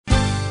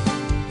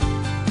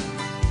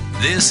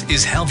This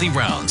is Healthy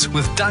Rounds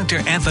with Dr.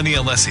 Anthony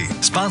Alessi,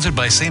 sponsored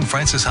by St.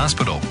 Francis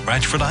Hospital,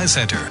 Ranchford Eye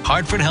Center,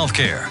 Hartford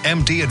Healthcare,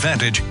 MD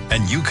Advantage,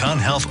 and Yukon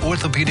Health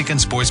Orthopedic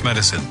and Sports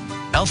Medicine.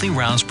 Healthy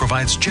Rounds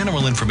provides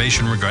general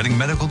information regarding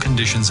medical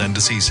conditions and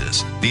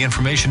diseases. The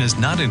information is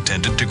not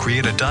intended to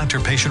create a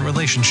doctor-patient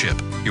relationship.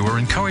 You are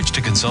encouraged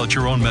to consult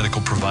your own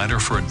medical provider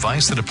for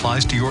advice that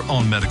applies to your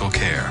own medical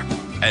care.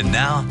 And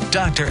now,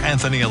 Dr.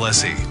 Anthony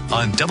Alessi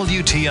on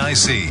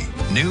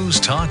WTIC,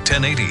 News Talk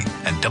 1080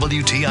 and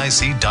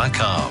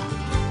WTIC.com.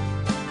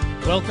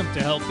 Welcome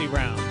to Healthy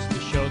Rounds, the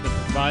show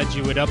that provides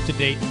you with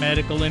up-to-date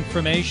medical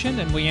information,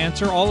 and we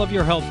answer all of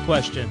your health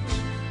questions.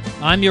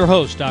 I'm your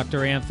host,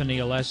 Dr. Anthony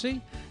Alessi,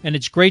 and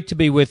it's great to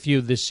be with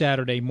you this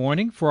Saturday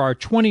morning for our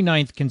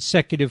 29th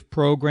consecutive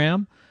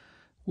program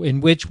in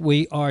which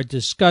we are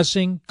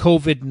discussing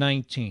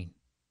COVID-19.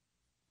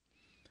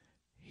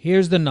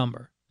 Here's the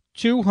number.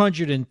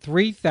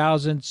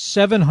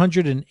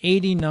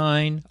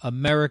 203,789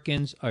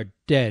 Americans are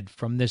dead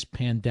from this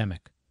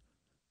pandemic,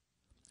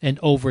 and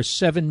over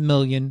 7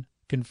 million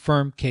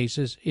confirmed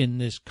cases in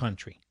this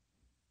country.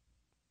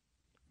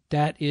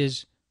 That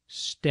is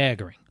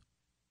staggering.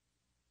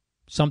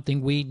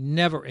 Something we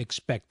never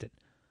expected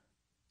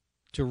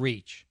to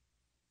reach.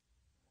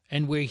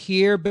 And we're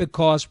here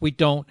because we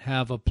don't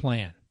have a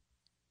plan.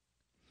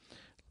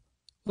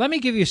 Let me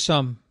give you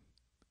some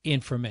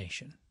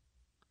information,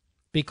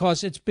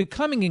 because it's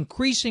becoming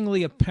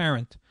increasingly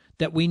apparent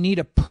that we need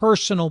a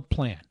personal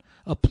plan.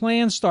 A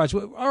plan starts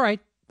with, all right,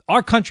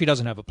 our country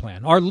doesn't have a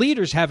plan. Our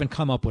leaders haven't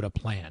come up with a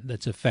plan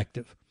that's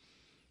effective.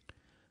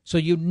 So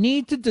you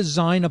need to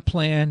design a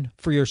plan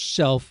for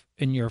yourself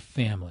and your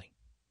family.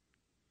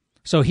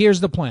 So here's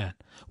the plan.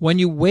 When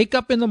you wake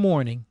up in the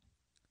morning,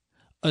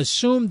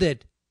 assume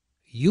that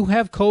you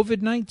have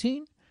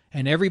COVID-19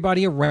 and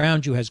everybody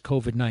around you has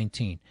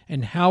COVID-19.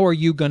 And how are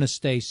you going to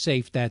stay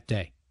safe that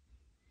day?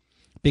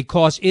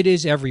 Because it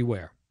is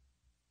everywhere.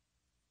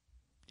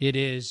 It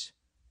is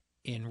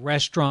in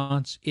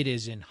restaurants. It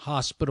is in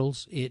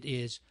hospitals. It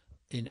is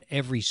in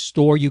every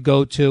store you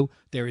go to.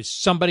 There is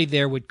somebody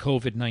there with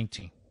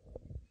COVID-19.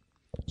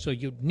 So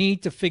you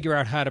need to figure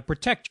out how to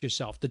protect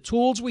yourself. The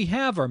tools we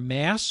have are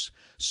masks,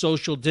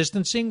 social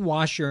distancing,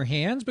 wash your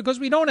hands, because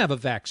we don't have a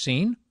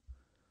vaccine.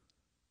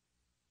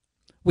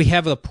 We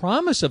have the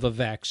promise of a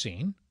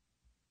vaccine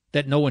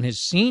that no one has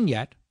seen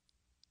yet.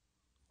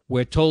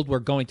 We're told we're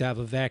going to have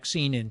a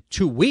vaccine in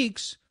 2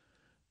 weeks,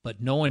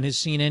 but no one has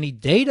seen any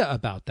data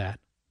about that.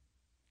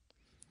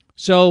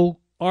 So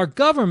our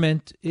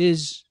government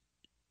is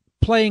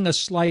playing a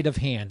sleight of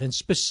hand, and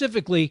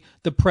specifically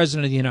the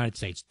President of the United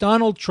States.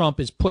 Donald Trump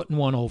is putting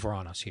one over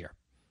on us here.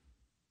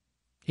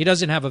 He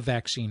doesn't have a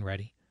vaccine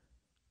ready.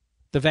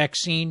 The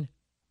vaccine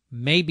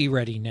may be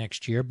ready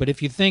next year, but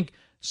if you think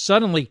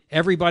suddenly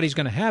everybody's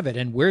going to have it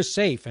and we're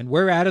safe and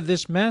we're out of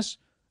this mess,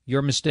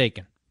 you're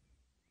mistaken.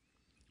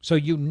 So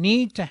you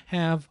need to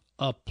have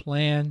a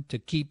plan to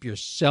keep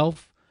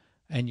yourself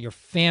and your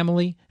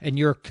family and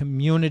your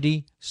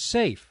community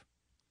safe.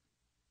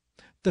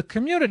 The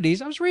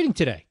communities, I was reading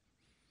today,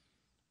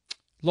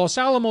 Los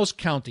Alamos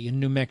County in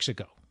New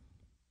Mexico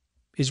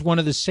is one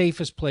of the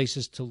safest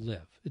places to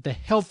live, the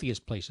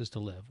healthiest places to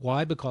live.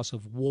 Why? Because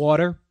of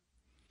water,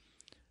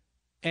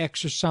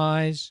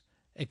 exercise,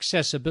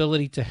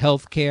 accessibility to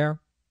health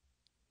care.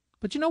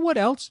 But you know what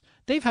else?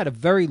 They've had a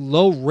very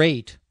low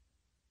rate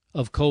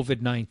of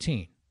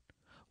COVID-19.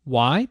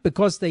 Why?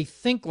 Because they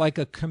think like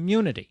a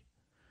community.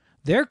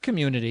 Their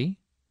community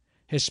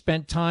has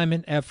spent time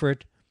and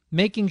effort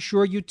making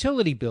sure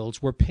utility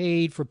bills were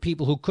paid for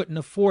people who couldn't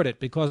afford it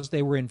because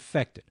they were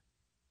infected.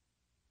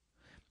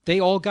 They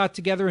all got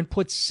together and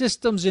put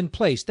systems in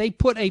place. They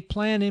put a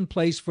plan in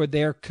place for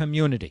their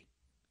community.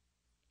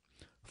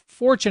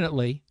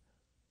 Fortunately,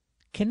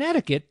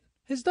 Connecticut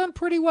has done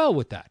pretty well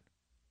with that.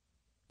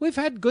 We've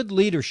had good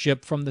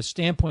leadership from the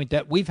standpoint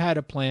that we've had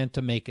a plan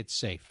to make it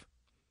safe.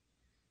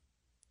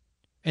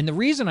 And the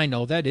reason I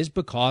know that is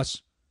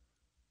because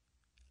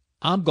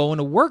I'm going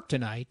to work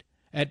tonight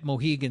at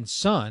Mohegan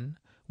Sun,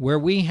 where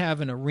we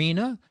have an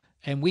arena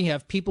and we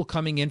have people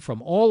coming in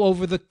from all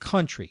over the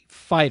country,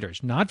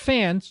 fighters, not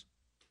fans,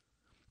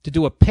 to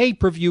do a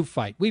pay-per-view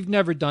fight. We've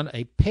never done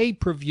a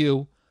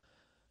pay-per-view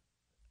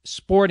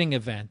sporting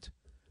event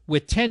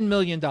with $10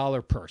 million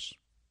purse.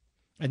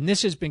 And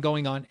this has been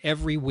going on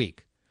every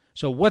week.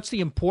 So what's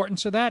the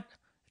importance of that?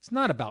 It's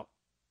not about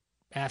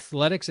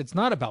athletics. It's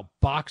not about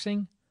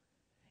boxing.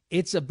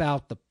 It's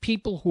about the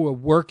people who are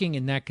working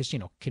in that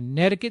casino,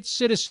 Connecticut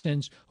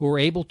citizens who are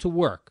able to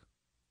work.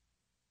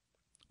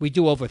 We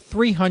do over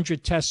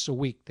 300 tests a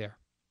week there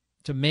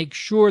to make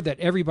sure that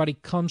everybody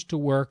comes to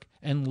work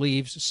and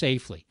leaves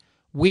safely.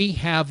 We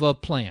have a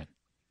plan.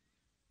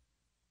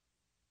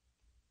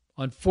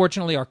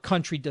 Unfortunately, our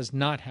country does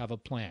not have a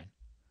plan.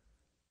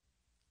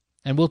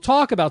 And we'll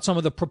talk about some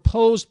of the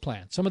proposed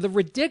plans, some of the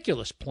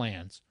ridiculous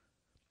plans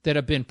that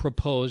have been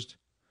proposed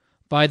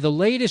by the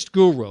latest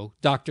guru,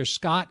 Dr.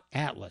 Scott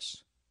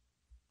Atlas,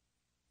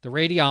 the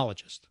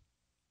radiologist.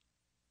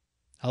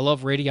 I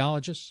love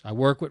radiologists. I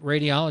work with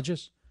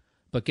radiologists.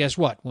 But guess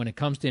what? When it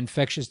comes to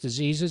infectious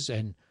diseases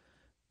and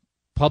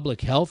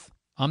public health,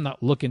 I'm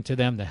not looking to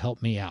them to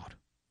help me out.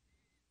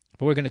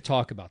 But we're going to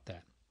talk about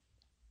that.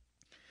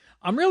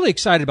 I'm really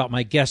excited about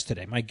my guest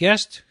today. My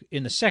guest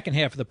in the second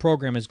half of the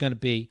program is going to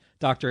be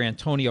Dr.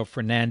 Antonio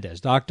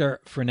Fernandez. Dr.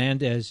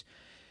 Fernandez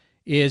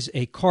is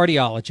a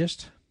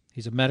cardiologist.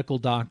 He's a medical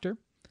doctor,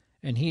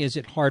 and he is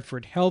at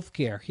Hartford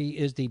Healthcare. He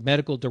is the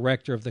medical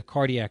director of the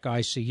cardiac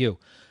ICU.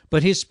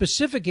 But his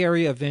specific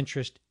area of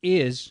interest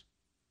is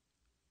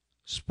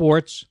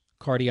sports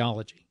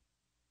cardiology.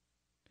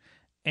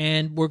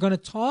 And we're going to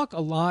talk a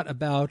lot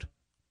about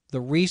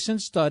the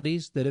recent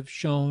studies that have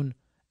shown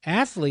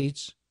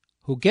athletes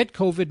who get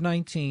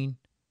COVID-19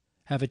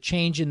 have a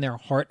change in their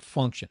heart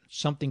function,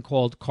 something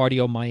called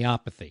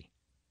cardiomyopathy.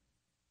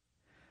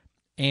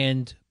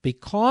 And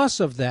because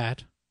of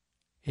that,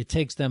 it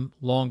takes them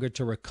longer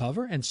to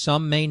recover, and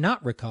some may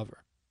not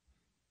recover.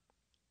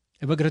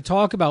 And we're going to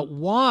talk about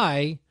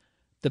why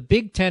the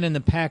Big Ten and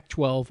the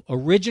Pac-12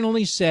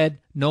 originally said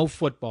no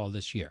football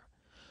this year.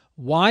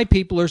 Why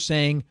people are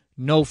saying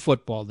no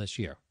football this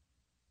year.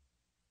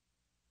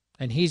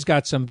 And he's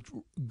got some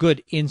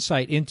good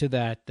insight into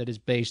that is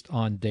based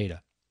on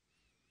data.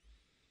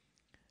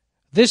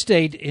 This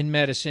date in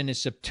medicine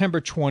is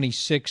September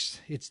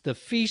 26th. It's the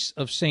feast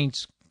of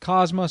Saints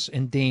Cosmas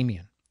and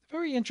Damian.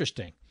 Very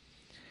interesting.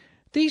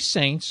 These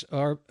saints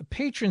are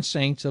patron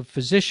saints of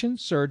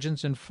physicians,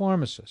 surgeons, and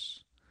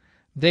pharmacists.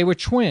 They were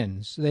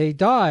twins. They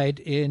died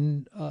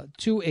in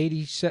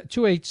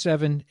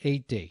 287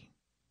 AD.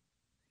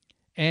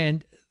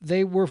 And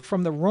they were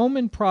from the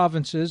Roman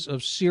provinces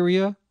of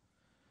Syria,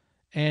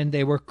 and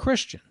they were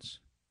Christians.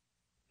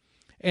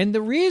 And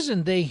the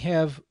reason they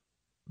have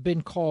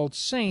been called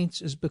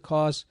saints is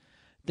because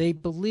they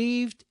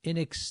believed in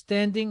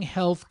extending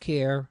health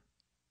care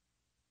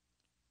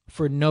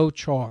for no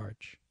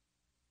charge,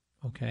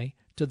 okay,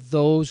 to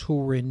those who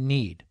were in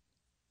need.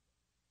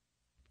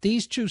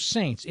 These two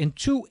saints in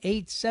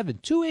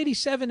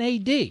 287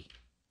 AD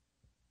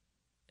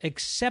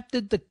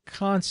accepted the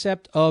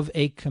concept of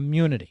a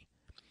community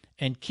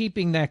and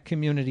keeping that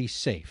community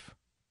safe.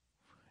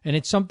 And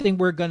it's something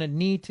we're going to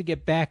need to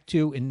get back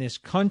to in this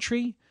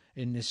country,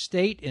 in this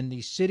state, in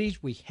these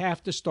cities. We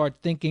have to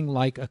start thinking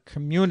like a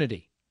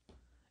community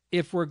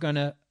if we're going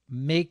to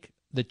make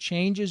the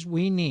changes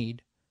we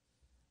need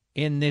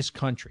in this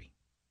country.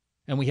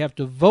 And we have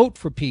to vote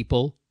for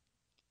people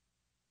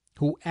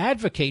who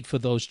advocate for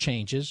those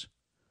changes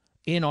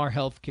in our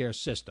healthcare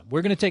system.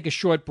 We're going to take a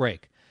short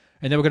break,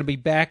 and then we're going to be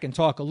back and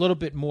talk a little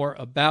bit more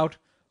about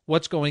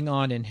what's going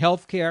on in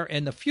healthcare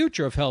and the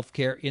future of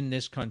healthcare in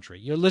this country.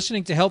 You're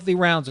listening to Healthy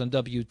Rounds on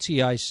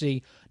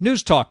WTIC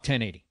News Talk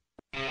 1080.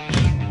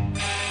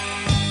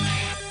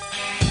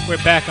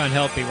 We're back on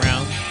Healthy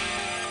Rounds.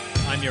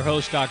 I'm your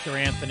host, Dr.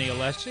 Anthony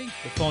Alessi.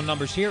 The phone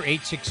number's here,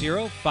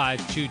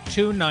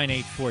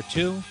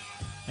 860-522-9842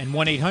 and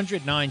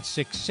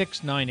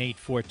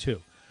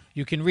 1-800-966-9842.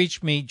 You can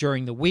reach me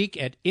during the week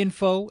at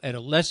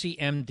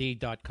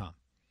info@alessimd.com.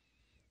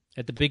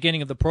 At the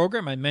beginning of the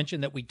program, I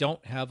mentioned that we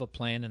don't have a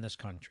plan in this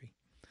country.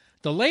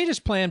 The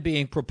latest plan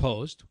being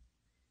proposed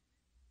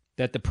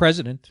that the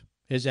president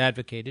has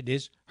advocated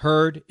is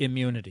herd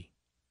immunity.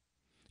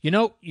 You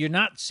know, you're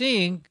not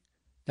seeing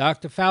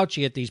Dr.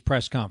 Fauci at these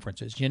press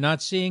conferences. You're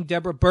not seeing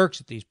Deborah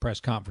Birx at these press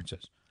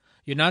conferences.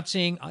 You're not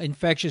seeing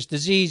infectious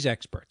disease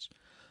experts.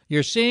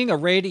 You're seeing a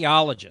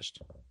radiologist,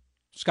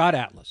 Scott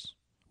Atlas.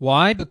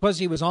 Why? Because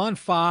he was on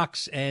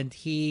Fox and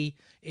he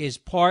is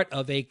part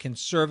of a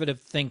conservative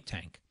think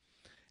tank.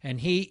 And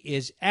he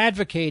is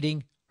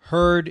advocating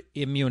herd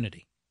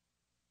immunity.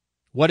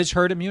 What is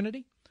herd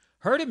immunity?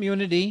 Herd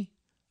immunity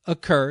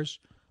occurs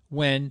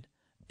when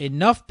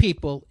enough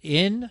people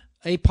in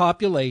a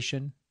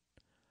population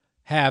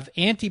have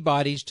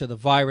antibodies to the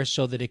virus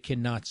so that it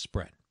cannot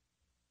spread.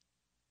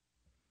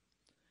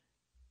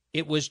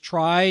 It was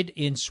tried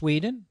in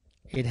Sweden.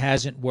 It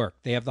hasn't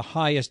worked. They have the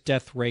highest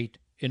death rate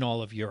in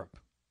all of Europe.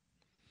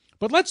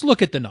 But let's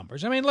look at the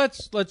numbers. I mean,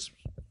 let's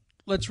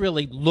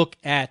really look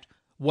at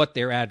what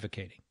they're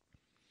advocating.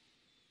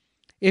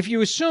 If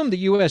you assume the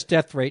U.S.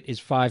 death rate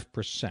is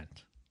 5%,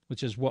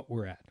 which is what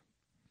we're at,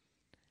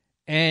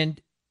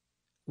 and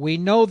we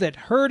know that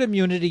herd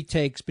immunity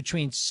takes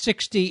between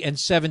 60 and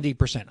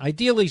 70%.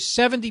 Ideally,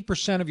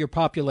 70% of your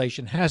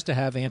population has to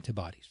have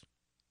antibodies.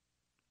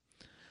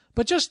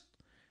 But just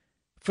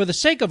for the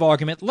sake of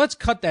argument, let's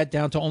cut that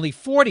down to only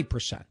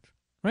 40%,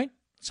 right?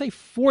 Say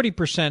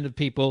 40% of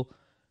people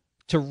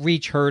to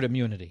reach herd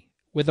immunity.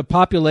 With a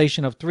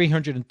population of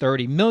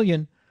 330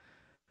 million,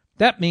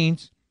 that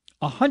means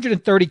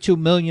 132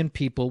 million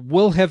people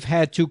will have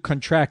had to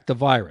contract the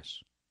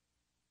virus.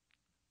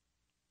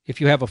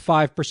 If you have a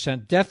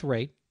 5% death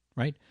rate,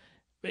 right?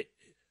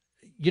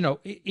 You know,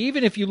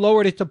 even if you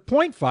lowered it to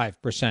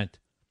 0.5%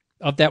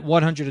 of that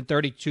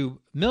 132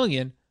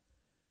 million,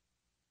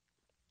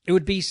 it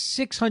would be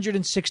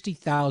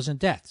 660,000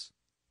 deaths.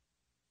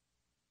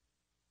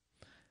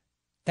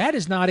 That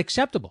is not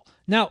acceptable.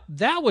 Now,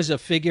 that was a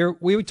figure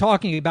we were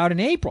talking about in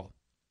April,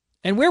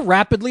 and we're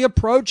rapidly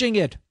approaching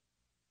it.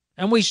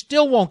 And we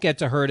still won't get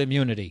to herd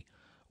immunity.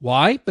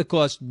 Why?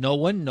 Because no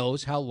one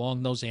knows how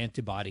long those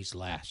antibodies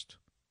last.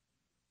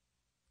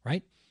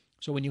 Right?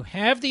 So when you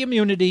have the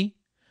immunity,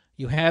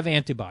 you have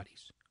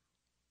antibodies.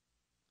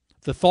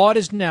 The thought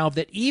is now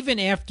that even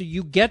after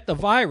you get the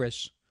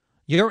virus,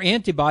 your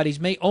antibodies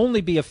may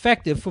only be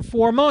effective for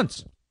 4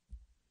 months.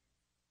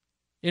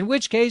 In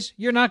which case,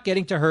 you're not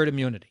getting to herd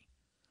immunity.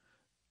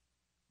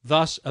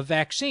 Thus, a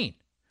vaccine.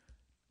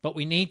 But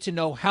we need to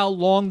know how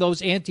long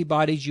those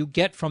antibodies you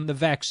get from the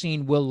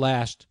vaccine will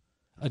last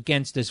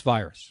against this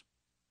virus.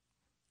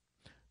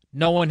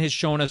 No one has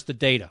shown us the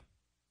data.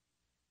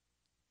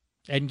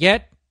 And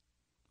yet,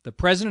 the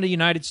President of the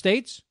United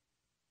States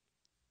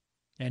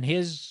and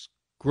his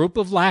group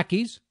of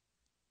lackeys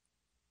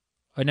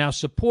are now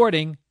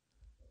supporting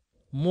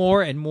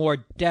more and more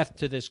death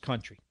to this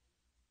country.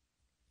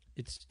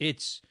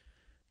 It's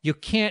you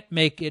can't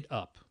make it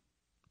up.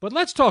 But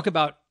let's talk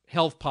about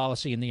health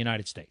policy in the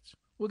United States.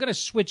 We're going to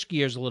switch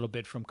gears a little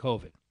bit from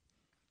COVID.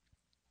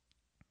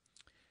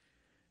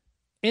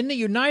 In the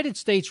United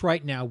States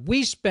right now,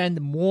 we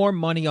spend more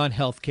money on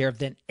health care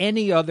than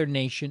any other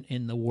nation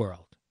in the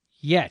world.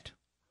 Yet,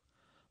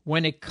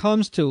 when it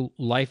comes to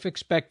life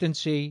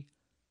expectancy,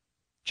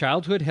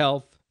 childhood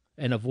health,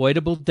 and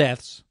avoidable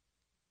deaths,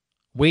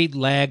 we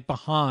lag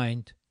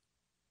behind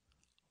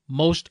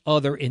most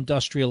other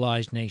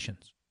industrialized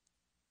nations.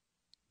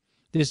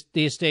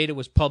 This data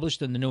was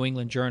published in the New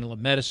England Journal of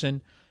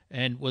Medicine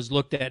and was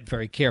looked at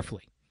very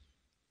carefully.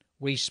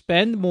 We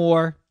spend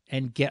more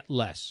and get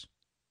less.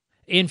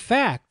 In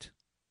fact,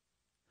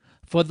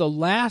 for the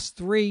last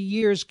 3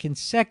 years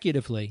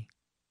consecutively,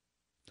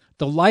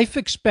 the life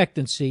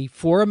expectancy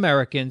for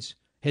Americans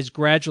has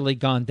gradually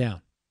gone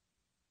down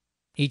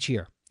each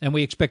year, and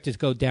we expect it to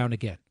go down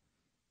again.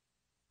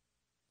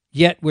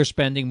 Yet we're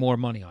spending more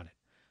money on it.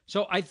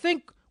 So I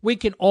think we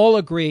can all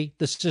agree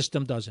the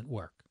system doesn't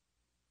work.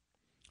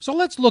 So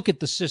let's look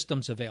at the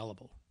systems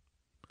available.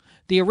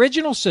 The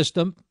original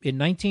system in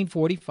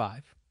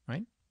 1945,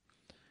 right?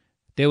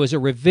 There was a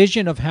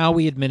revision of how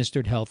we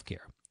administered health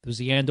care. It was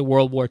the end of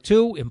World War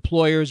II.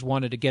 Employers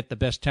wanted to get the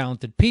best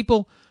talented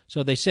people,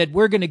 so they said,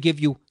 we're going to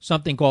give you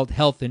something called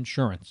health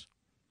insurance.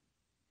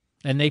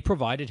 And they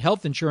provided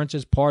health insurance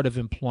as part of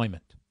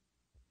employment.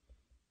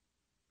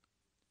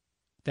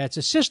 That's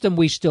a system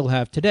we still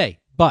have today,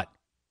 but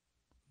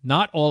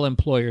not all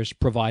employers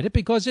provide it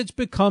because it's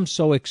become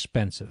so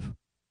expensive.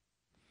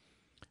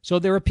 So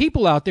there are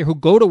people out there who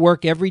go to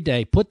work every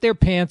day, put their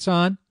pants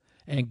on,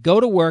 and go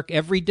to work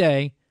every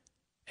day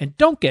and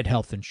don't get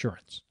health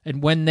insurance.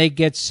 And when they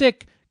get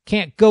sick,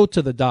 can't go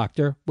to the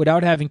doctor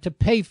without having to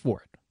pay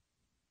for it.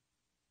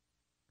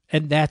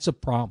 And that's a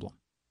problem.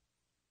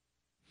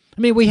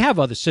 I mean, we have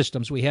other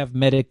systems. We have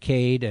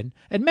Medicaid, and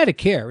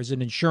Medicare is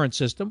an insurance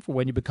system for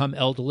when you become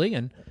elderly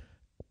and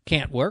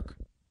can't work,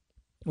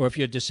 or if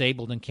you're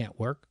disabled and can't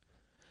work.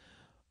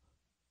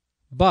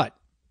 But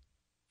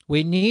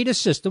we need a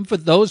system for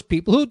those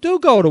people who do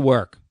go to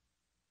work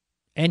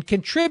and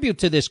contribute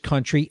to this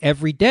country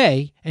every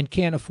day and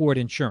can't afford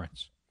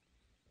insurance.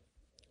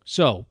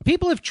 So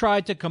people have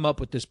tried to come up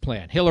with this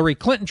plan. Hillary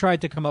Clinton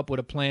tried to come up with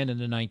a plan in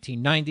the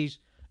 1990s.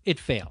 It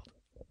failed.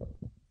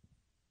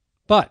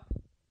 But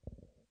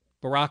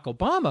Barack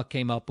Obama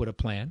came up with a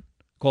plan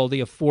called the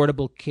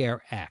Affordable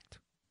Care Act,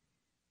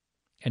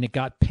 and it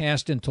got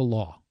passed into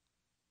law.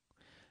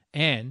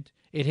 And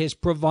it has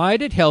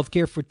provided health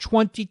care for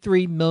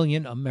 23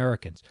 million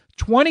Americans.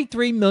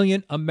 23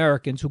 million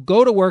Americans who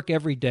go to work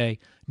every day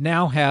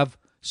now have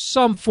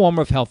some form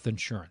of health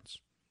insurance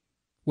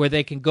where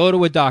they can go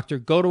to a doctor,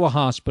 go to a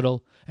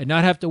hospital, and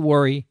not have to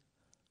worry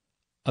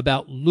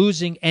about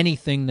losing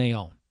anything they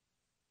own.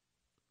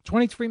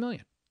 23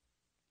 million.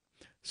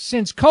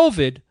 Since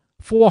COVID,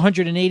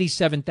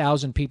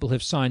 487,000 people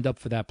have signed up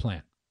for that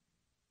plan.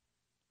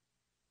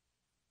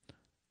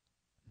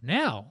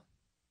 Now,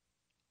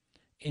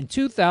 in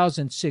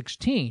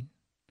 2016,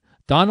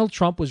 Donald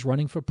Trump was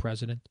running for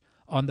president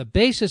on the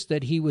basis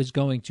that he was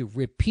going to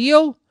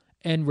repeal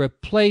and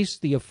replace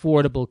the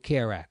Affordable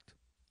Care Act.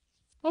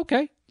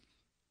 Okay.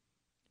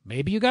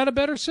 Maybe you got a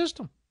better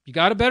system. You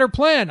got a better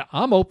plan.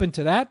 I'm open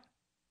to that.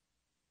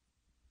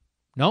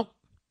 Nope.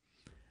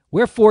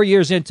 We're 4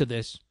 years into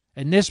this,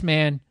 and this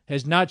man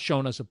has not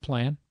shown us a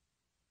plan.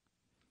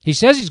 He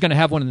says he's going to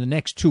have one in the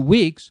next 2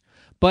 weeks,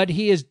 but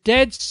he is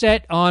dead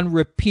set on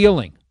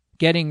repealing,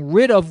 getting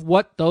rid of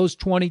what those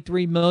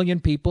 23 million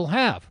people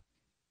have.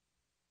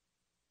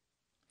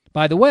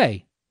 By the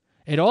way,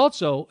 it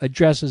also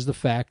addresses the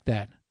fact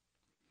that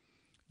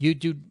you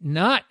do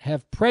not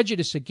have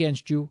prejudice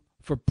against you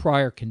for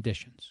prior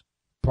conditions,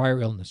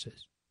 prior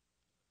illnesses.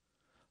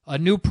 A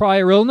new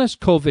prior illness,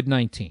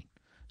 COVID-19.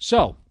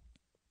 So,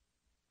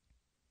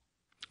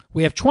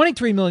 we have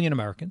 23 million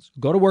Americans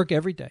who go to work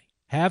every day,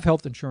 have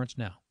health insurance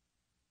now.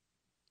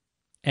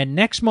 And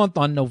next month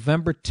on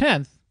November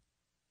 10th,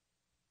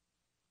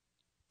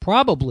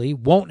 probably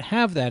won't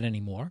have that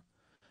anymore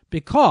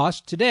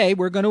because today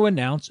we're going to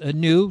announce a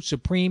new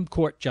Supreme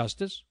Court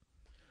justice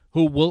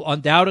who will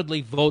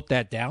undoubtedly vote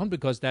that down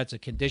because that's a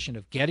condition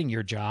of getting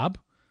your job.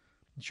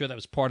 I'm sure that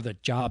was part of the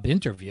job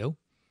interview.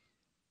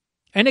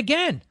 And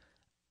again,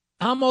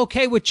 I'm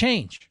okay with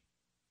change.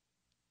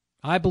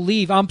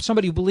 I'm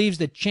somebody who believes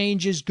that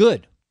change is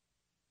good.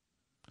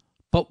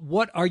 But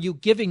what are you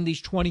giving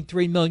these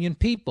 23 million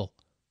people?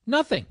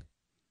 Nothing.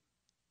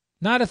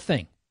 Not a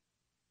thing.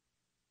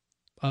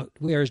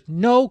 There's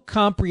no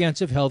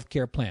comprehensive health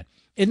care plan.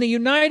 In the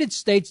United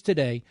States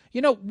today,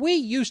 we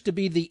used to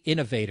be the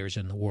innovators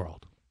in the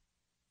world.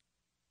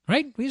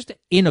 Right? We used to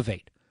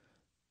innovate.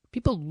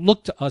 People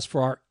look to us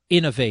for our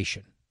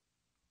innovation.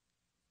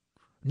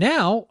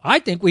 Now, I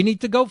think we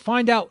need to go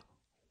find out,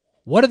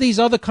 what are these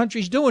other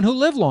countries doing who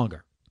live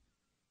longer?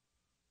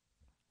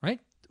 Right?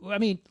 I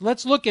mean,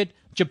 let's look at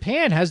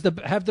Japan have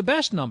the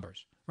best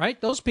numbers, right?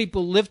 Those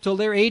people live till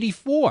they're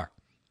 84,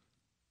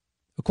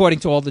 according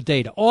to all the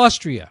data.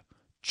 Austria,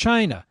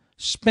 China,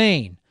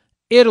 Spain,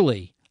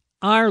 Italy,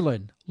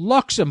 Ireland,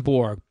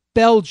 Luxembourg,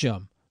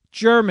 Belgium,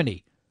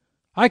 Germany.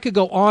 I could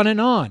go on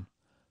and on.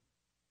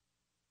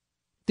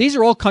 These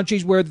are all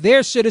countries where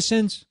their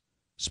citizens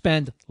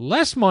spend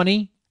less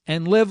money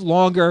and live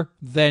longer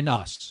than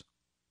us.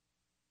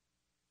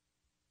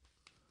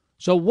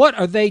 So what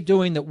are they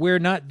doing that we're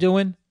not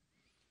doing?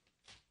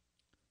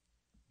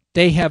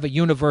 They have a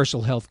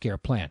universal health care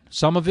plan.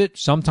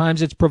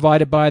 Sometimes it's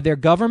provided by their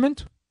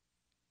government.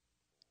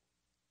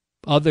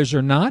 Others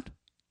are not.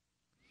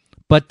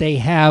 But they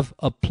have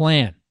a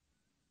plan.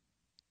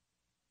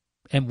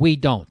 And we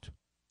don't.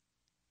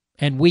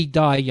 And we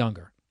die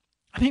younger.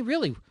 I mean,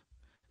 really,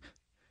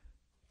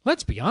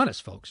 let's be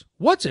honest, folks.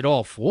 What's it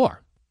all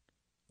for?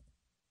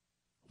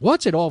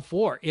 What's it all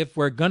for if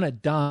we're going to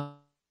die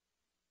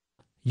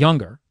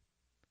younger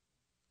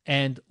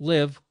and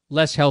live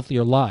less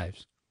healthier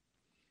lives?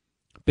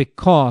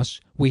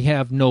 Because we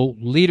have no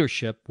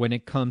leadership when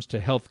it comes to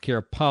health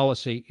care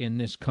policy in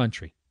this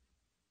country.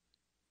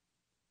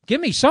 Give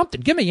me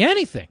something. Give me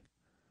anything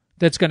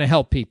that's going to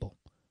help people,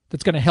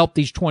 that's going to help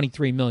these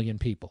 23 million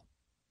people.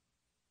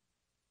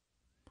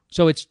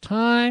 So it's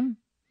time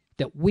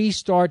that we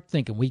start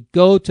thinking. We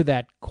go to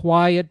that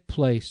quiet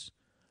place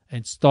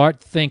and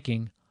start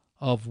thinking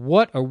of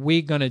what are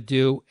we going to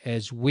do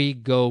as we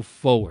go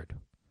forward.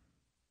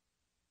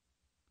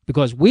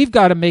 Because we've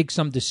got to make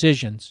some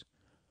decisions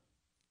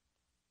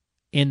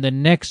in the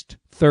next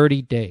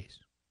 30 days.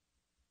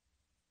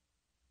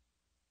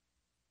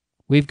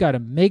 We've got to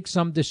make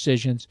some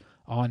decisions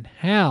on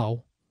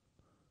how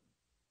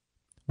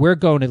we're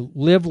going to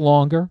live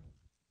longer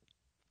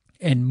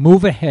and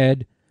move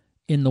ahead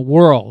in the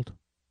world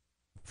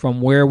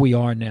from where we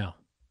are now.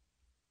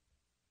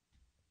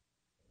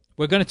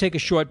 We're going to take a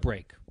short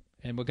break,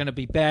 and we're going to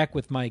be back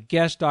with my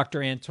guest,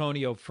 Dr.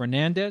 Antonio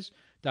Fernandez.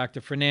 Dr.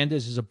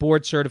 Fernandez is a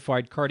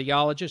board-certified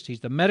cardiologist.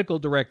 He's the medical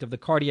director of the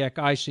cardiac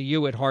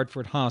ICU at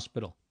Hartford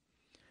Hospital.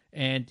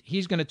 And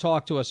he's going to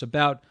talk to us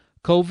about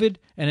COVID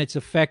and its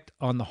effect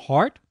on the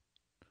heart,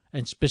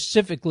 and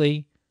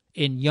specifically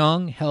in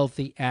young,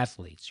 healthy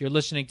athletes. You're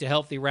listening to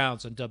Healthy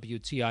Rounds on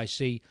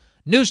WTIC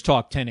News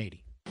Talk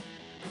 1080.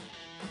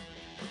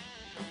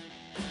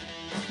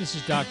 This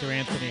is Dr.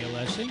 Anthony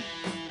Alessi,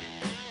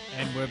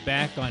 and we're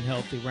back on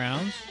Healthy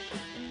Rounds.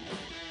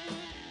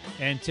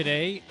 And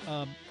today,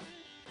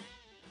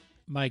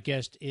 my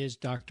guest is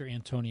Dr.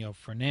 Antonio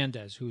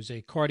Fernandez, who's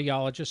a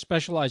cardiologist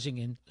specializing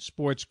in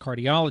sports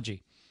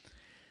cardiology.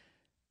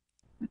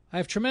 I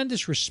have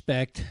tremendous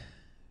respect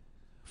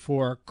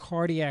for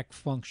cardiac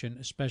function,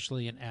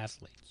 especially in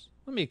athletes.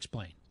 Let me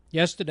explain.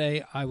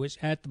 Yesterday, I was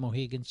at the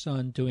Mohegan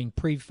Sun doing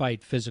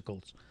pre-fight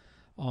physicals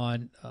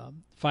on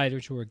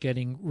fighters who are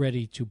getting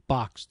ready to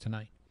box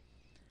tonight.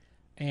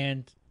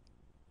 And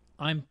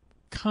I'm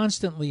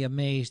constantly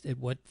amazed at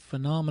what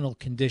phenomenal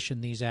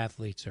condition these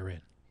athletes are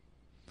in.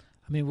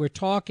 I mean, we're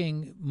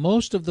talking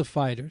most of the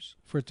fighters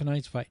for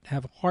tonight's fight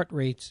have heart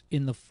rates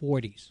in the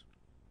 40s,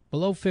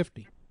 below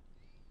 50,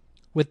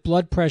 with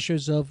blood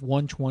pressures of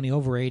 120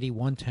 over 80,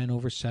 110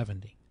 over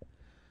 70.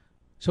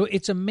 So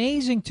it's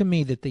amazing to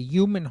me that the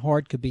human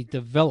heart could be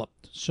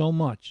developed so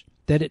much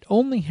that it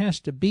only has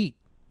to beat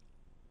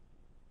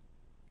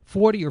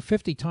 40 or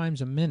 50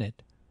 times a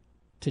minute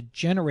to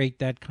generate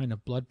that kind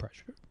of blood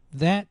pressure.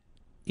 That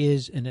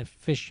is an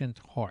efficient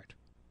heart.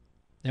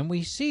 And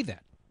we see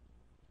that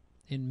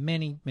in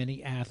many,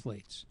 many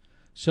athletes.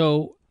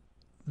 So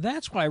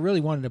that's why I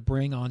really wanted to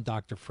bring on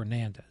Dr.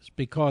 Fernandez,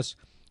 because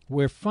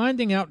we're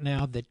finding out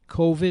now that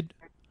COVID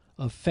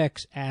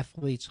affects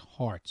athletes'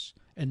 hearts,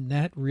 and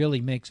that really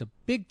makes a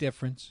big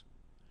difference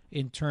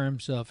in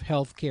terms of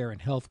healthcare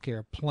and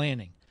healthcare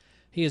planning.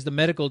 He is the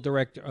medical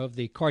director of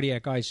the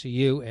cardiac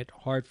ICU at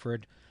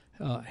Hartford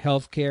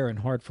Healthcare and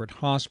Hartford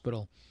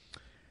Hospital.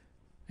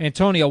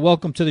 Antonio,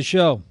 welcome to the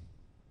show.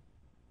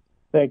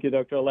 Thank you,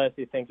 Dr.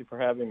 Alessi. Thank you for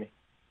having me.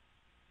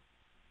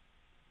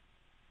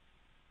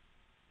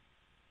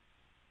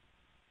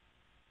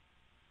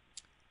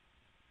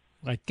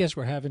 I guess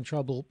we're having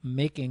trouble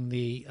making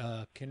the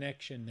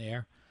connection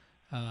there.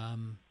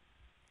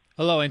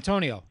 Hello,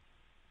 Antonio.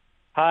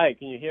 Hi,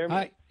 can you hear me?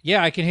 Hi.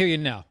 Yeah, I can hear you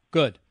now.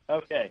 Good.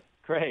 Okay,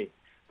 great.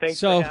 Thanks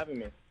for having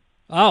me.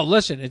 Oh,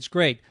 listen, it's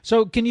great.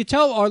 So can you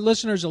tell our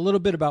listeners a little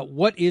bit about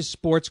what is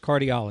sports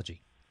cardiology?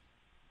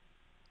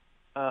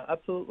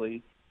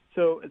 Absolutely.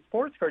 So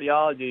sports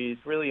cardiology is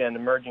really an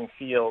emerging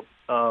field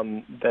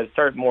that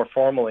started more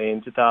formally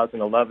in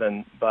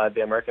 2011 by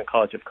the American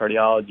College of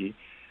Cardiology.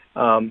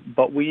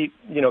 But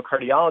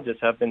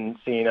cardiologists have been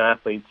seeing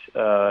athletes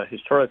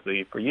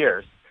historically for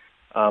years.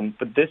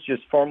 But this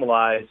just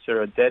formalized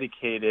sort of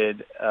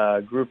dedicated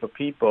group of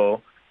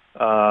people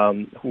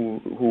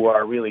who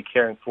are really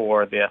caring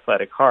for the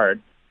athletic heart,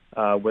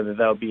 whether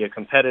they'll be a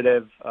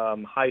competitive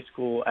high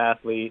school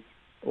athlete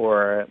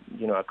or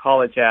a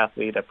college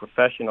athlete, a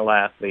professional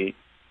athlete,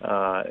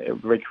 a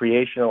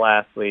recreational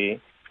athlete,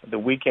 the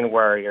weekend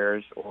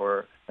warriors,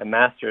 or a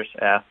masters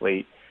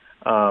athlete,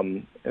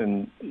 and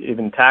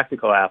even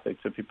tactical athletes,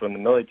 so people in the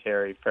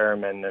military,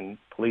 firemen, and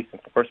police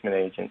enforcement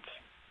agents.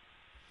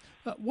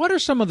 What are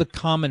some of the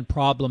common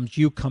problems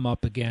you come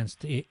up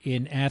against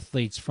in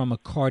athletes from a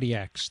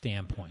cardiac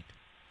standpoint?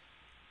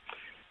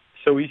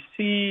 So we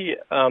see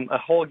a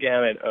whole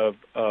gamut of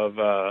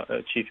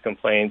chief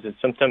complaints, and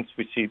sometimes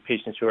we see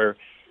patients or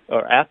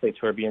athletes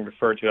who are being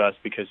referred to us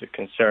because of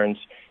concerns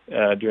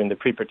during the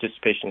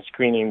pre-participation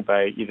screening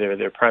by either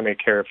their primary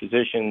care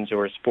physicians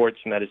or sports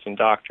medicine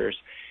doctors,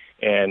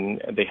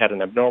 and they had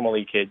an abnormal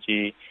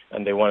EKG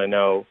and they want to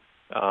know,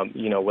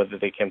 whether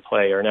they can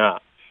play or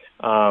not.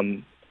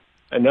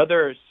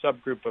 Another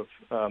subgroup of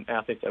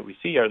athletes that we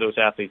see are those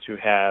athletes who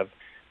have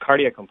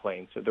cardiac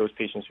complaints, so those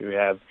patients who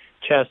have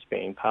chest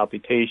pain,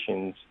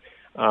 palpitations,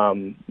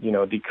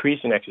 decrease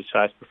in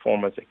exercise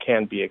performance that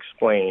can be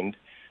explained.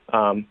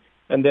 And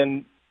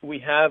then we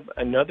have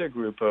another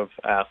group of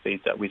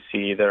athletes that we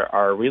see that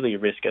are really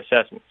risk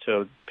assessment.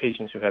 So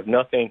patients who have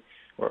nothing,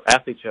 or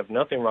athletes who have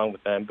nothing wrong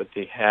with them, but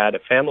they had a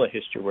family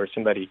history where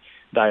somebody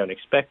died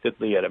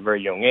unexpectedly at a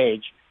very young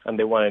age, and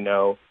they want to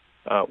know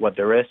what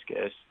the risk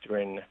is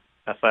during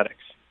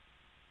athletics.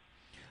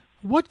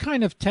 What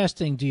kind of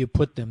testing do you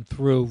put them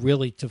through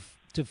really to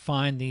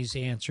find these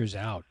answers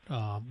out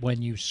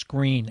when you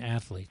screen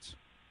athletes?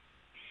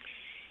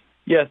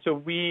 Yeah, so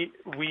we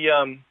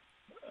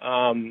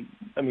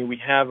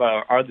have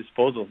at our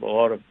disposal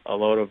a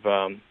lot of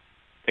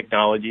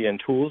technology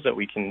and tools that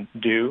we can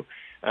do.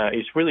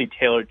 It's really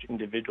tailored to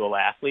individual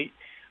athlete,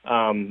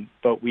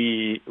 but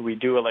we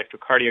do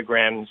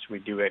electrocardiograms, we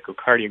do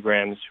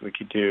echocardiograms, we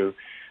could do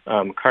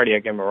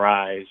cardiac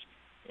MRIs,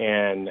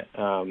 and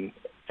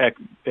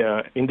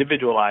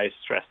individualized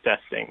stress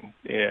testing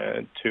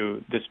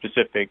to the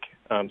specific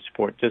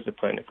sport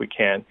discipline if we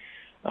can.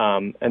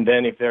 And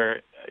then if there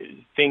are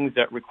things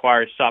that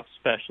require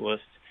subspecialists,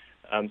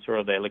 sort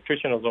of the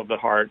electricians of the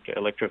heart,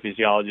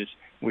 electrophysiologists,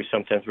 we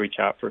sometimes reach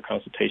out for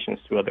consultations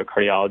to other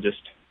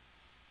cardiologists.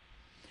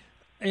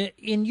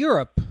 In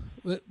Europe,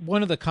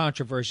 one of the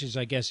controversies,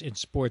 I guess, in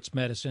sports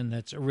medicine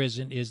that's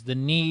arisen is the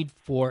need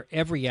for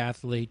every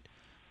athlete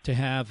to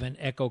have an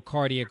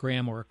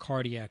echocardiogram or a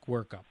cardiac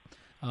workup.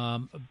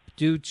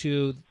 Due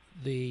to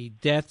the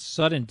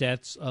sudden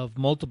deaths of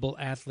multiple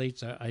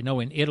athletes, I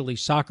know in Italy,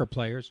 soccer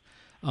players,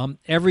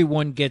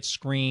 everyone gets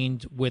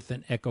screened with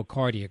an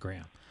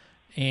echocardiogram.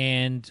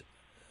 And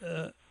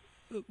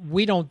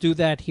we don't do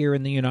that here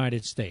in the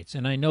United States.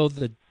 And I know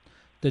that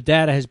the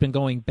data has been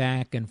going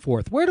back and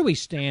forth. Where do we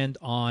stand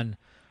on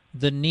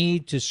the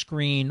need to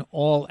screen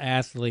all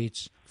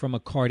athletes from a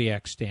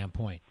cardiac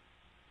standpoint?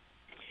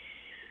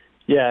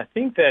 Yeah, I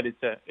think that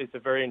it's a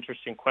very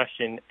interesting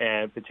question,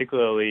 and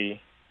particularly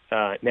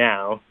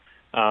now.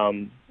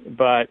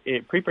 But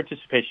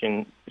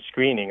pre-participation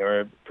screening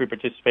or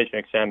pre-participation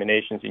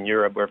examinations in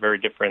Europe are very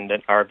different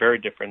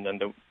than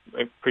the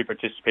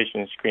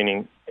pre-participation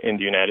screening in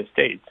the United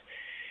States.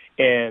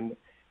 And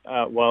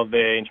while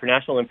the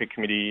International Olympic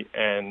Committee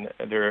and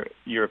the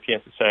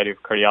European Society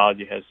of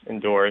Cardiology has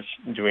endorsed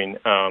doing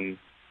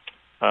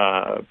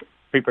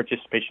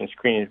pre-participation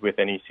screenings with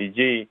an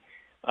ECG,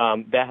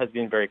 that has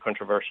been very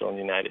controversial in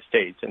the United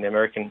States. And the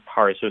American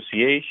Heart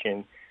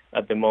Association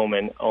at the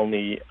moment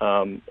only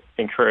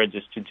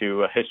encourages to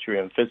do a history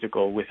and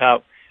physical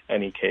without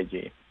an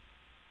EKG.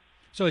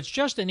 So it's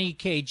just an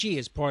EKG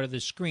as part of the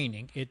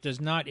screening. It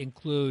does not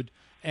include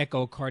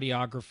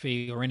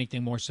echocardiography or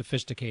anything more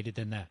sophisticated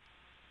than that.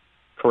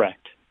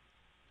 Correct.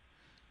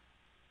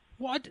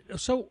 What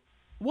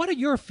are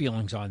your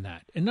feelings on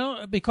that?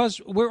 And because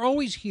we're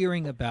always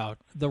hearing about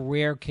the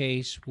rare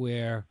case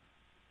where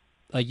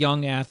a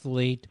young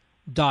athlete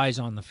dies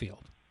on the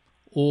field,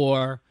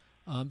 or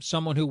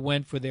someone who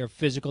went for their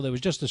physical. There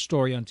was just a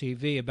story on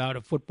TV about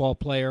a football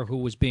player who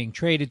was being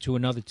traded to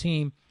another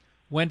team,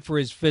 went for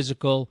his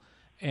physical,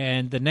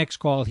 and the next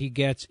call he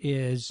gets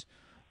is,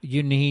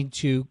 you need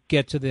to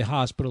get to the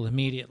hospital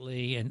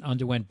immediately, and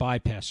underwent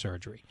bypass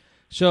surgery.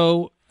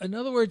 So, in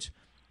other words,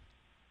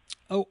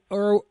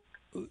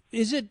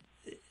 is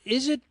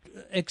it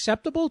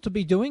acceptable to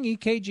be doing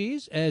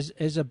EKGs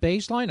as a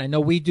baseline? I know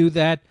we do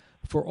that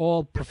for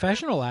all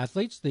professional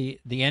athletes. The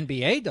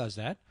NBA does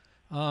that.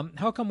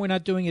 How come we're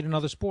not doing it in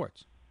other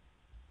sports?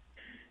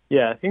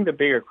 Yeah, I think the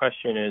bigger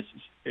question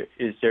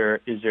is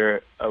there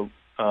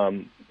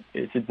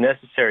is it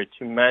necessary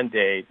to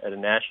mandate at a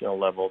national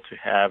level to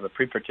have a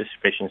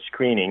pre-participation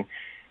screening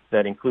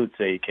that includes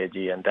the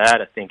EKG, and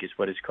that I think is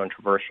what is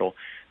controversial.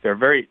 There are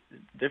very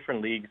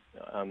different leagues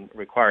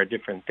require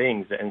different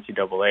things. The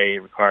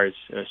NCAA requires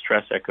a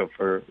stress echo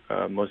for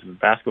most of the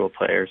basketball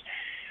players.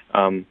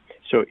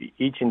 So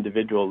each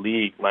individual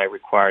league might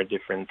require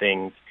different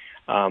things.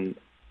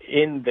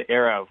 In the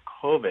era of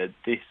COVID,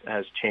 this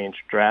has changed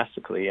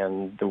drastically,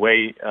 and the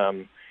way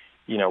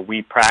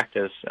we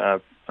practice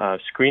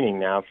screening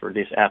now for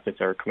these athletes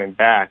that are coming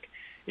back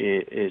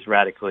is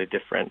radically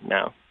different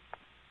now.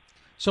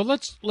 So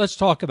let's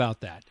talk about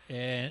that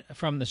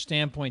from the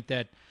standpoint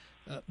that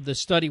the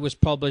study was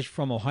published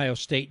from Ohio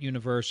State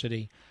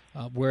University,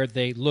 where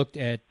they looked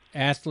at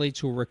athletes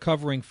who were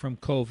recovering from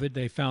COVID.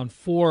 They found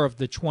 4 of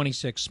the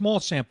 26, small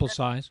sample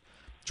size,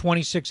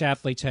 26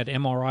 athletes had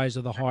MRIs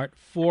of the heart.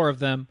 4 of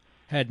them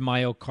had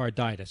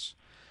myocarditis.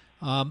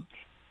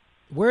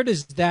 Where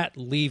does that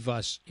leave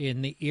us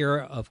in the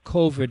era of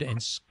COVID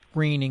and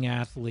screening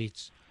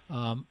athletes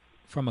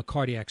from a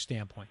cardiac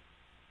standpoint?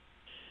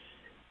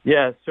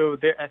 Yeah, so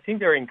I think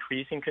there are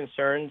increasing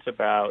concerns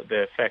about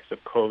the effects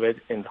of COVID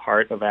in the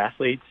heart of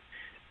athletes.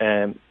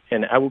 And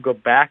I will go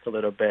back a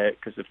little bit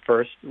because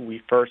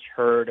we first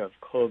heard of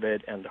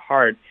COVID and the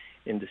heart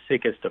in the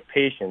sickest of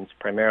patients,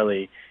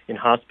 primarily in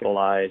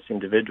hospitalized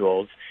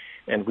individuals.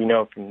 And we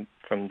know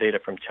from data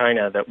from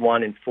China that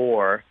 1 in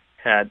 4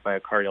 had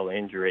myocardial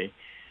injury.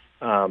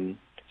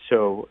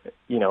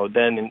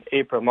 Then in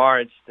April,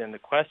 March, then the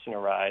question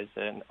arises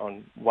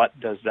on what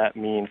does that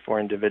mean for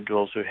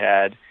individuals who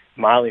had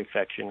mild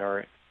infection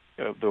or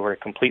they were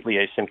completely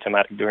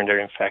asymptomatic during their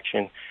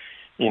infection.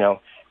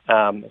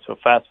 So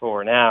fast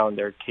forward now, and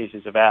there are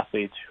cases of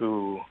athletes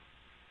who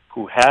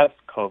have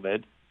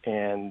COVID,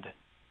 and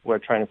we're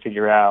trying to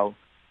figure out,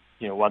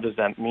 what does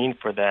that mean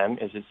for them?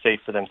 Is it safe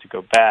for them to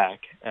go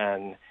back?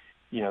 And,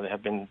 there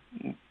have been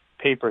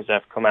papers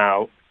that have come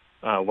out.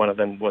 One of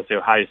them was the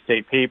Ohio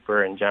State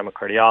paper in JAMA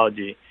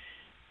Cardiology,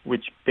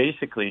 which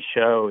basically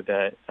show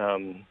that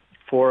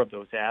 4 of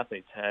those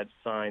athletes had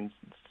signs.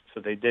 So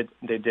they did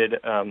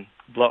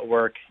blood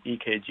work,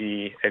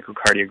 EKG,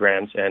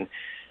 echocardiograms, and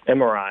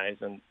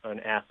MRIs on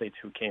athletes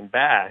who came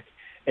back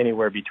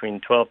anywhere between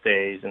 12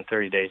 days and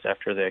 30 days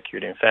after the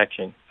acute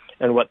infection.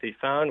 And what they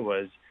found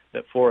was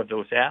that 4 of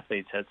those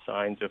athletes had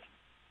signs of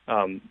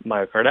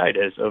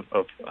myocarditis,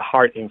 of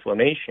heart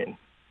inflammation.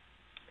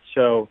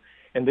 So,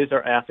 and these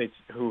are athletes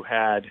who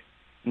had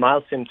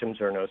mild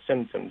symptoms or no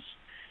symptoms.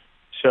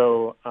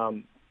 So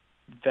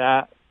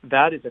that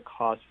is a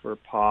cause for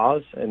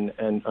pause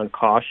and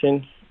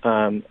caution.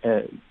 And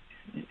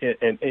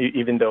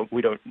even though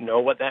we don't know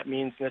what that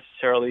means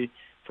necessarily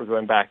for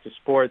going back to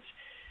sports,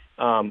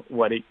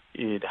 what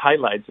it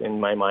highlights in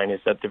my mind is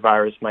that the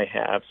virus might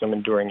have some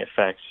enduring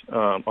effects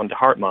on the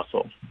heart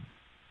muscle.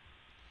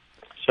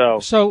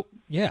 So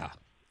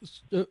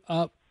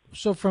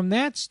from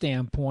that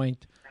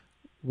standpoint,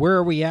 where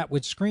are we at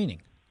with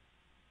screening?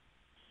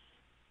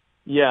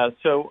 Yeah,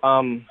 so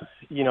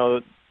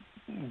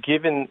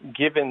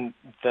given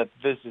that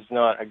this is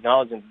not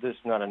acknowledging that this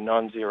is not a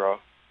non-zero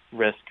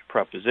risk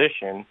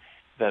proposition,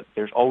 that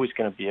there's always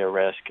going to be a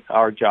risk.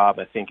 Our job,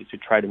 I think, is to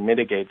try to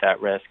mitigate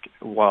that risk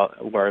while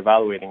we're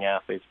evaluating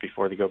athletes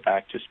before they go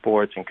back to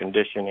sports and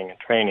conditioning and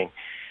training.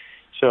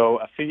 So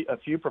a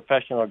few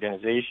professional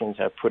organizations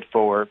have put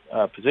forward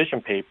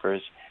position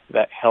papers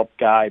that help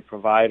guide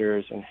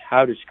providers on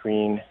how to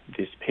screen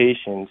these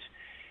patients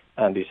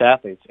and these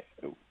athletes.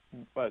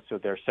 So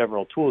there are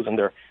several tools, and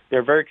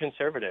they're very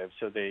conservative.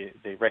 So they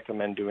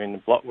recommend doing the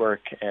blood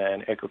work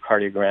and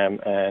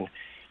echocardiogram and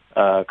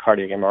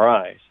cardiac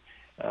MRIs.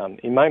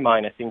 In my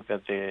mind, I think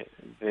that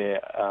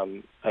the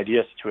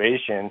ideal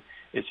situation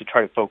is to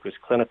try to focus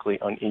clinically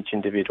on each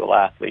individual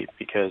athlete,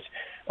 because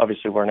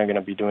obviously we're not going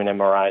to be doing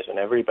MRIs on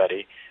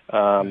everybody.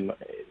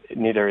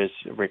 Neither is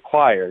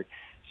required.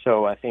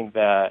 So I think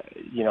that,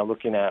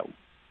 looking at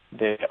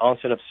the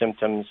onset of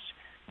symptoms,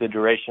 the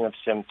duration of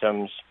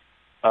symptoms,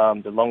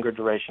 the longer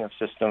duration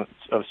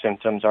of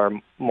symptoms are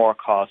more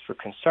cause for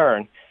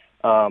concern.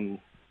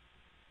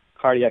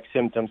 Cardiac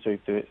symptoms, so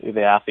if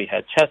the athlete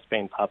had chest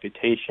pain,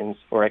 palpitations,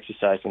 or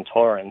exercise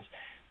intolerance,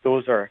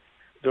 those are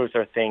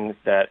things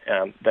that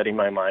in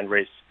my mind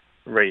raise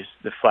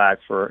the flag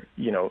for,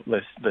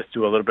 let's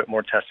do a little bit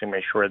more testing,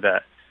 make sure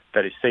that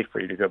it's safe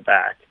for you to go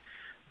back.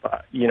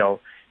 But,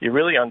 you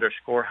really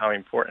underscore how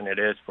important it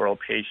is for all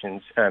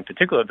patients, and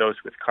particularly those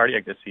with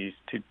cardiac disease,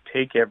 to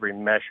take every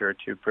measure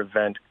to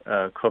prevent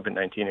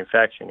COVID-19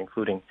 infection,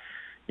 including,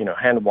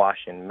 hand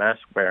washing,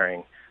 mask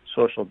wearing,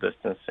 social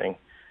distancing.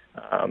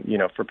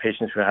 For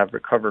patients who have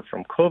recovered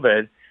from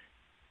COVID,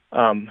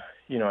 and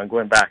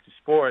going back to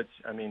sports,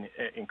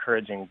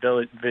 encouraging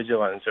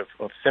vigilance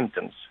of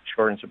symptoms,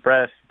 shortness of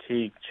breath,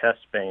 fatigue, chest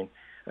pain,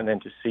 and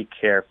then to seek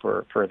care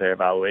for further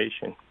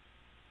evaluation.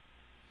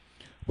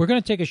 We're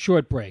going to take a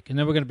short break, and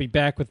then we're going to be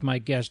back with my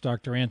guest,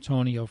 Dr.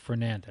 Antonio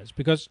Fernandez,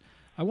 because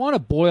I want to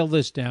boil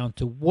this down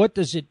to what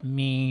does it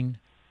mean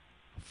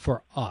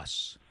for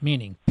us,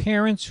 meaning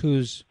parents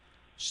whose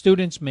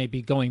Students may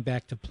be going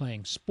back to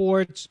playing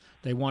sports.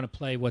 They want to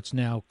play what's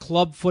now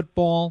club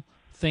football,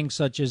 things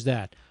such as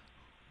that.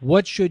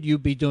 What should you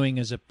be doing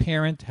as a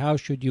parent? How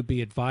should you be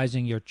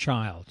advising your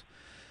child?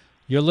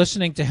 You're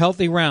listening to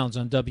Healthy Rounds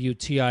on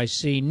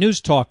WTIC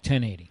News Talk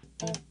 1080.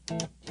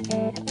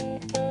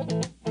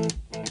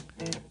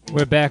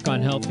 We're back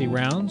on Healthy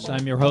Rounds.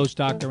 I'm your host,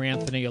 Dr.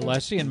 Anthony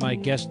Alessi, and my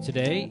guest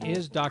today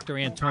is Dr.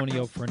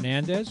 Antonio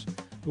Fernandez,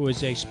 who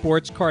is a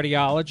sports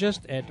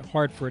cardiologist at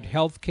Hartford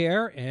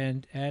Healthcare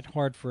and at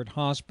Hartford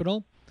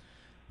Hospital.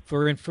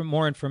 For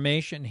more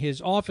information, his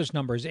office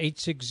number is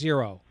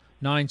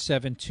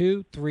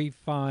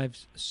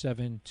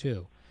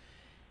 860-972-3572.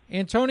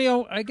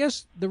 Antonio, I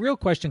guess the real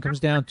question comes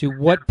down to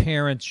what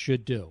parents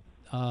should do,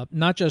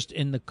 not just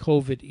in the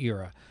COVID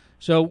era.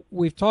 So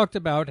we've talked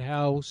about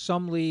how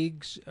some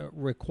leagues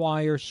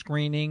require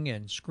screening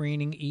and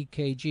screening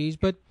EKGs,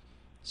 but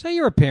say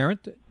you're a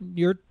parent,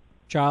 your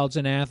child's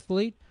an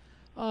athlete.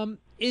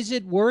 Is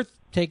it worth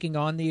taking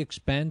on the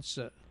expense,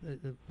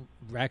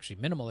 actually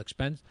minimal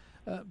expense,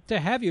 to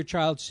have your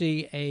child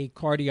see a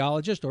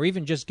cardiologist or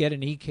even just get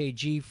an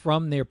EKG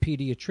from their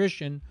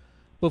pediatrician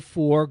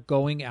before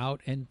going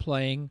out and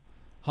playing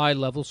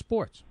high-level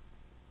sports?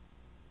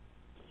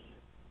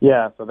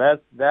 Yeah, so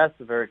that's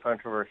a very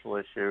controversial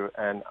issue,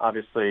 and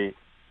obviously,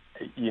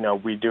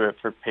 we do it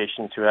for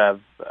patients who have,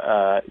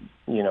 a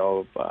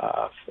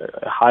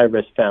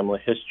high-risk family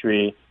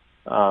history,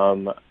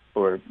 or,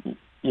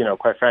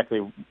 quite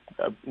frankly,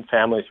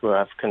 families who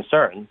have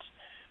concerns.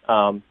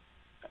 And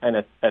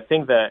I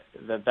think that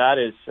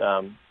is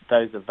a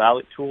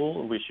valid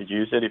tool. We should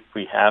use it if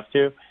we have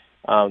to.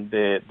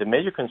 The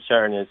major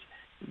concern is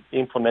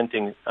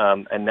implementing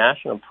a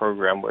national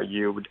program where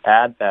you would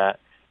add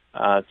that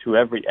to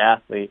every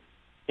athlete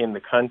in the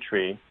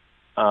country,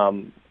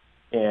 and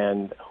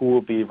who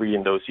will be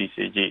reading those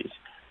ECGs.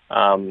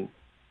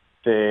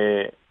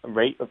 The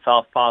rate of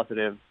false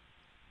positive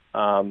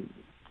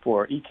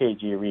for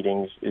EKG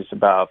readings is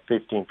about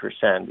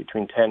 15%,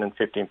 between 10 and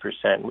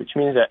 15%, which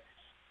means that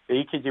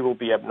the EKG will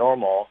be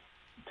abnormal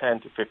 10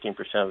 to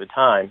 15% of the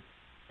time.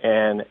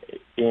 And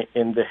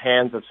in the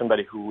hands of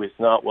somebody who is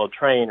not well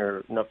trained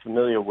or not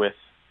familiar with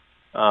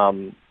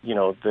the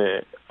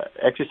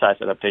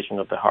exercise adaptation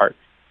of the heart,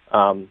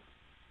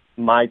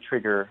 might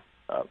trigger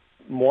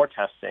more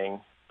testing,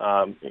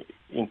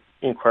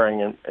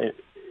 incurring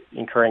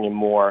in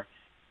more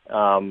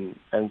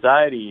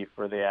anxiety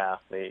for the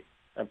athlete,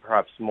 and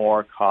perhaps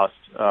more cost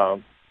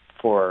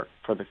for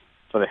the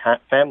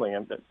family,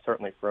 and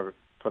certainly for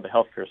the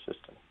healthcare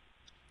system.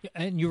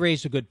 And you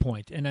raised a good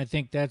point, and I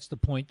think that's the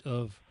point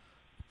of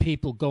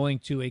people going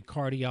to a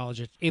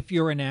cardiologist. If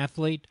you're an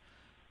athlete,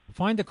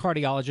 find a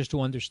cardiologist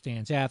who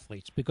understands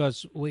athletes,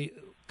 because we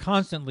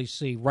constantly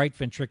see right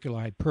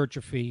ventricular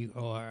hypertrophy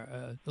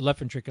or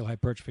left ventricular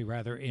hypertrophy,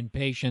 rather, in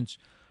patients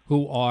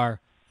who are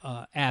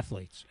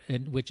athletes,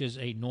 which is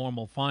a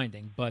normal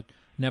finding, but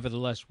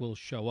nevertheless will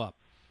show up.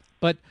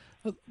 But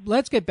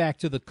let's get back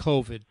to the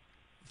COVID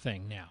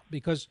thing now,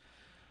 because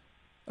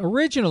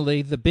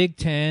originally the Big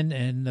Ten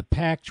and the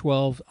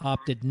Pac-12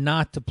 opted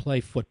not to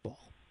play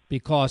football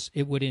because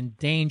it would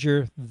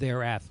endanger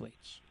their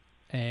athletes.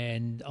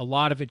 And a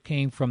lot of it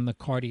came from the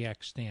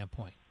cardiac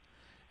standpoint.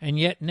 And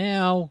yet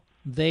now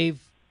they've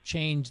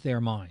changed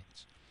their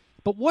minds.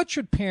 But what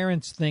should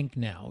parents think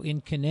now? In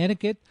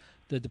Connecticut,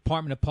 the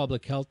Department of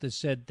Public Health has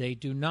said they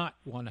do not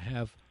want to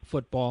have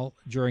football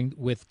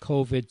with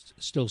COVID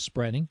still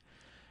spreading,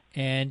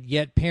 and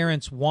yet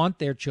parents want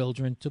their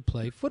children to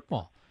play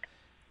football.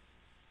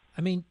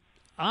 I mean,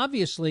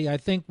 obviously, I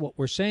think what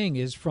we're saying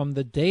is, from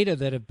the data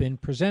that have been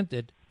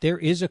presented, there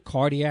is a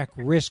cardiac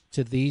risk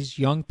to these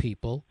young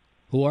people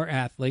who are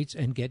athletes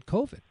and get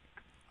COVID.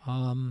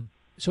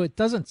 So it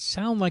doesn't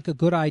sound like a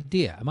good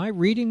idea. Am I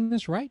reading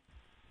this right?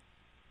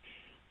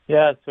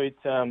 Yeah, so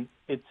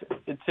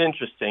it's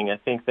interesting. I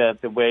think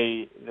that the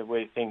way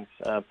things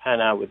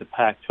pan out with the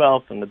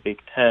Pac-12 and the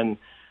Big Ten,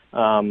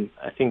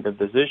 I think the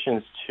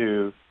decisions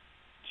to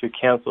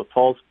cancel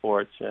fall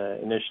sports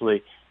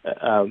initially,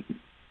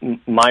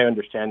 my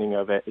understanding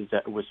of it is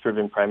that it was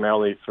driven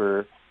primarily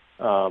for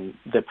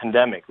the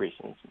pandemic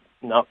reasons,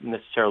 not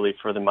necessarily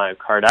for the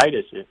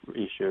myocarditis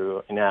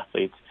issue in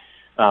athletes,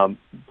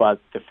 but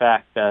the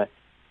fact that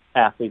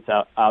athletes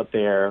out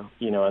there,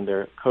 and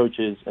their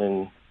coaches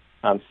and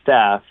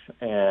staff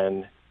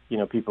and,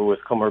 people with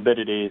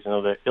comorbidities and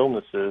other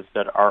illnesses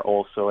that are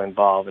also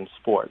involved in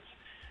sports.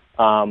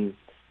 So,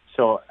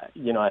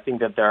 I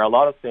think that there are a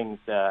lot of things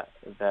that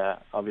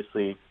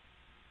obviously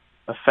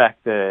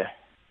affect the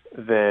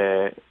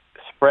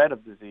spread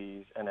of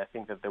disease, and I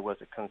think that there was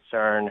a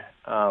concern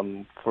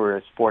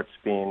for sports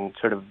being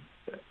sort of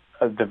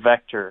the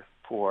vector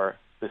for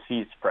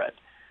disease spread.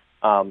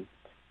 I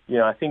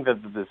think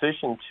that the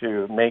decision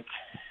to make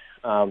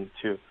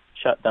to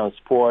shut down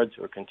sports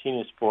or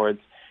continue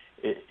sports,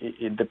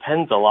 it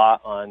depends a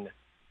lot on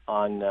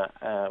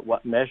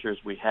what measures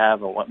we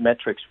have and what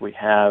metrics we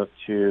have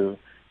to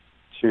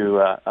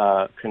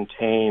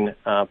contain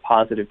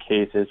positive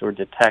cases or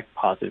detect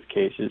positive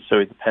cases. So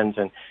it depends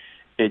on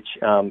each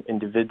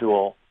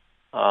individual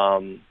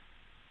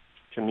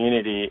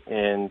community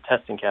in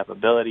testing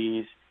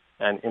capabilities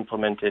and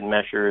implemented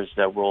measures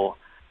that will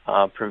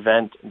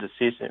prevent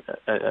disease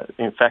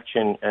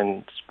infection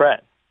and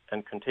spread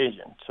and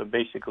contagion. So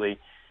basically,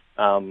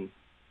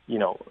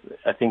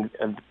 I think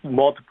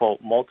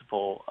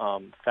multiple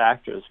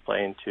factors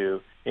play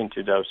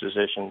into those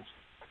decisions.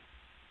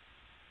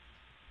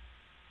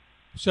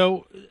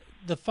 So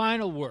the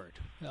final word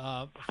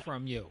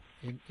from you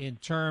in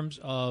terms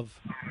of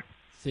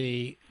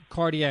the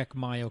cardiac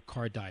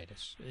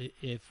myocarditis.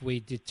 If we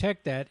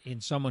detect that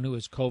in someone who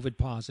is COVID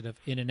positive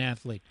in an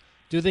athlete,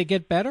 do they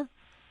get better?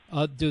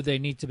 Do they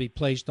need to be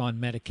placed on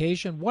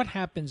medication? What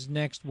happens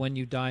next when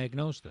you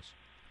diagnose this?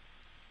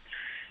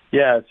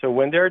 Yeah, so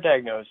when they're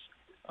diagnosed,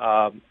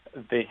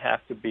 they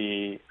have to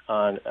be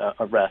on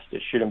a rest.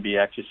 They shouldn't be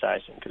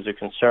exercising because the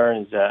concern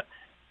is that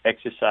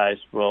exercise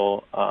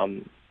will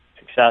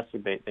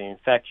exacerbate the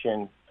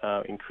infection,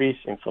 increase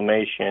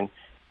inflammation,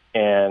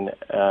 and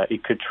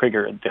it could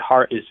trigger, the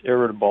heart is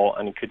irritable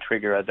and it could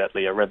trigger a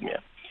deadly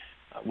arrhythmia.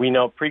 We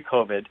know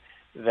pre-COVID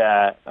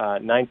that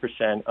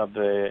 9% of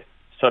the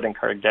sudden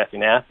cardiac death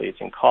in athletes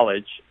in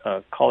college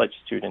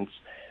students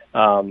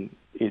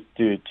is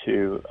due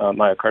to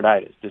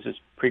myocarditis. This is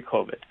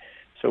pre-COVID.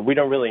 So we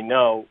don't really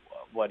know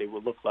what it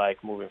will look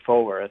like moving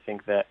forward. I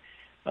think that,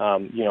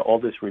 all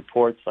these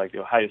reports like the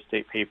Ohio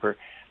State paper,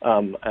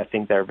 I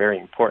think they're very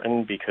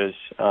important because,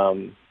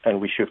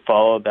 and we should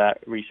follow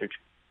that research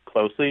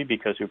closely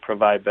because we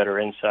provide better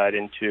insight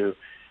into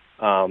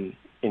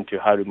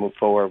how to move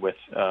forward with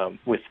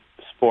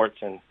sports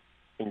and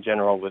in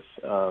general with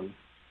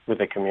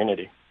the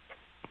community.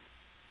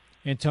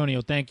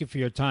 Antonio, thank you for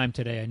your time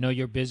today. I know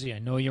you're busy. I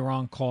know you're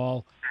on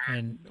call,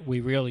 and we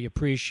really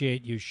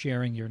appreciate you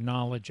sharing your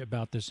knowledge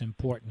about this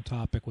important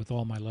topic with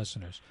all my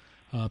listeners.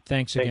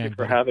 Thanks again. Thank you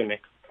for having me.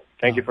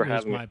 Thank you for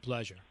having me. My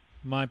pleasure.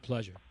 My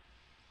pleasure.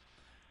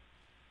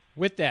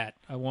 With that,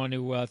 I want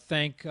to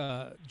thank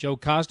Joe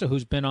Costa,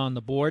 who's been on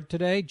the board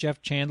today.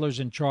 Jeff Chandler's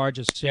in charge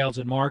of sales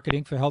and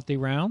marketing for Healthy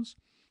Rounds.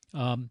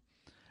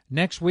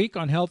 Next week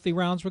on Healthy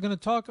Rounds, we're going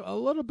to talk a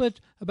little bit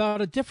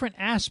about a different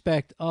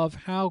aspect of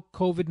how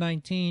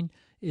COVID-19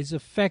 is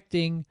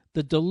affecting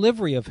the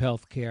delivery of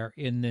health care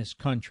in this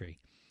country.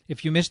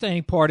 If you missed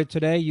any part of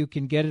today, you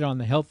can get it on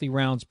the Healthy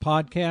Rounds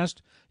podcast.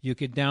 You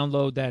can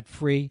download that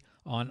free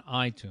on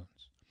iTunes.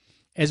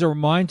 As a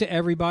reminder to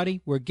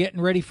everybody, we're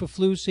getting ready for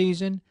flu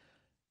season.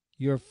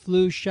 Your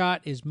flu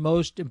shot is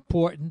most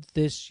important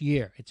this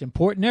year. It's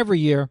important every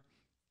year,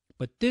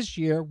 but this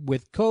year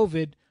with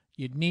COVID,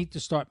 you need to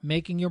start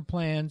making your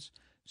plans,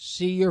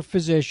 see your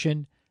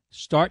physician,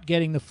 start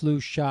getting the flu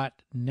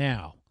shot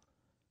now,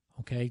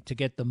 okay, to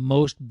get the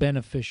most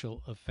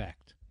beneficial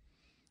effect.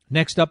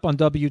 Next up on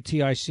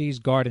WTIC's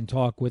Garden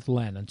Talk with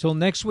Len. Until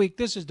next week,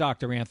 this is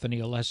Dr. Anthony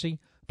Alessi.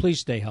 Please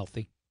stay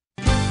healthy.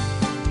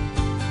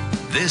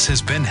 This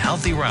has been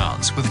Healthy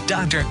Rounds with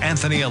Dr.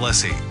 Anthony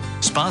Alessi,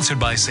 sponsored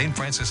by St.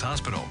 Francis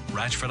Hospital,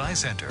 Ratchford Eye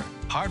Center,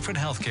 Hartford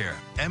Healthcare,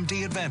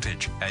 MD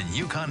Advantage, and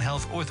UConn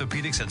Health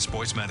Orthopedics and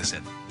Sports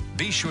Medicine.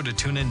 Be sure to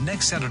tune in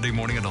next Saturday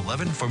morning at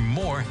 11 for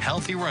more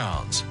Healthy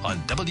Rounds on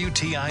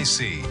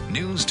WTIC,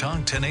 News Talk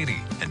 1080,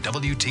 and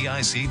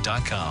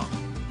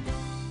WTIC.com.